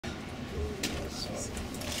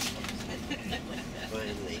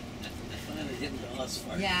didn't ask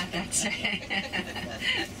for it. Yeah, that's it.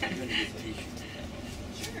 I'm going to get a t-shirt.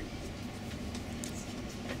 Sure.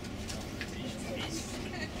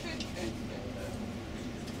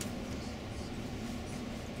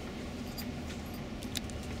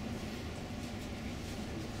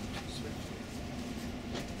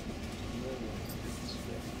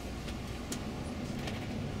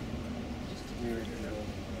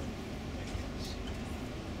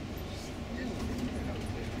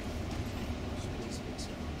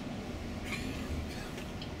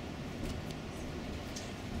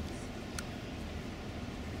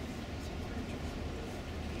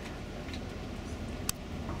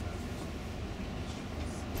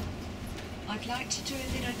 I'd like to do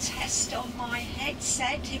a little test on my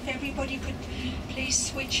headset. If everybody could please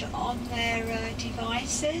switch on their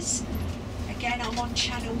devices. Again, I'm on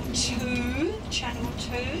channel 2. Channel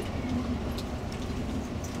 2.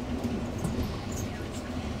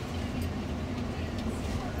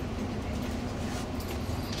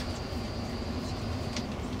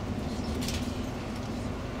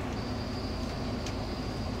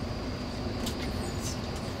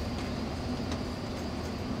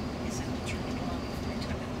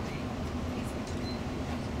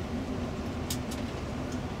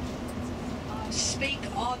 Speak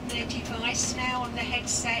on the device now, on the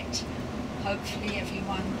headset. Hopefully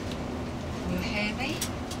everyone will hear me.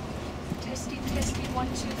 Testing, testing, 1,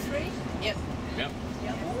 2, 3. Yep. Yep.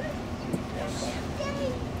 Yep.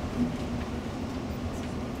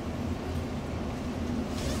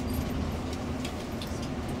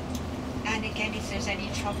 And again, if there's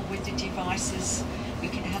any trouble with the devices, we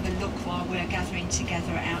can have a look while we're gathering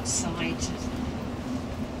together outside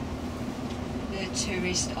the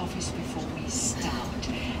tourist office before we start.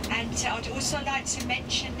 And I'd also like to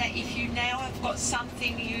mention that if you now have got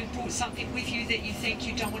something, you brought something with you that you think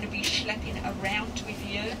you don't want to be schlepping around with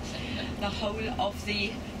you the whole of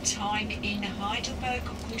the time in Heidelberg,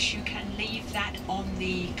 of course you can leave that on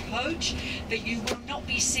the coach, but you will not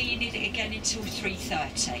be seeing it again until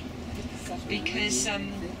 3:30. Because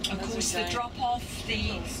of course the drop-off,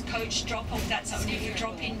 the coach drop-off, that's only if you're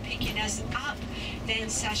dropping, picking us up, then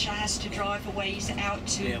Sasha has to drive a ways out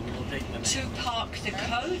to park the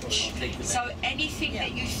coach. So anything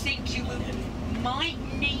that you think you might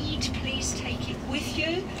need, please take it with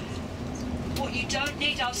you. What you don't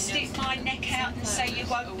need, I'll stick my neck out and say you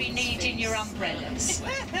won't be needing your umbrellas.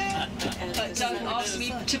 But don't ask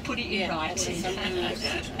me to put it in writing.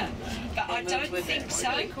 But I don't think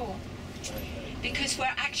so. Because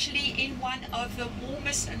we're actually in one of the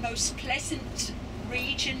warmest and most pleasant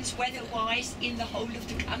regions weather-wise in the whole of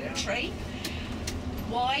the country.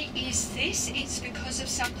 Why is this? It's because of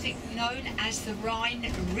something known as the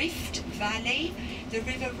Rhine Rift Valley. The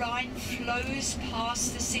River Rhine flows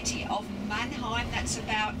past the city of Mannheim. That's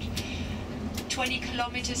about 20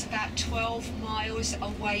 kilometers, about 12 miles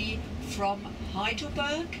away from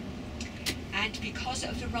Heidelberg. And because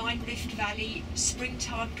of the Rhine Rift Valley,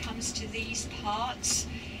 springtime comes to these parts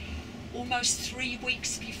almost 3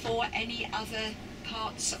 weeks before any other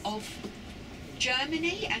parts of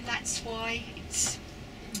Germany, and that's why it's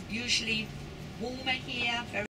usually warmer here.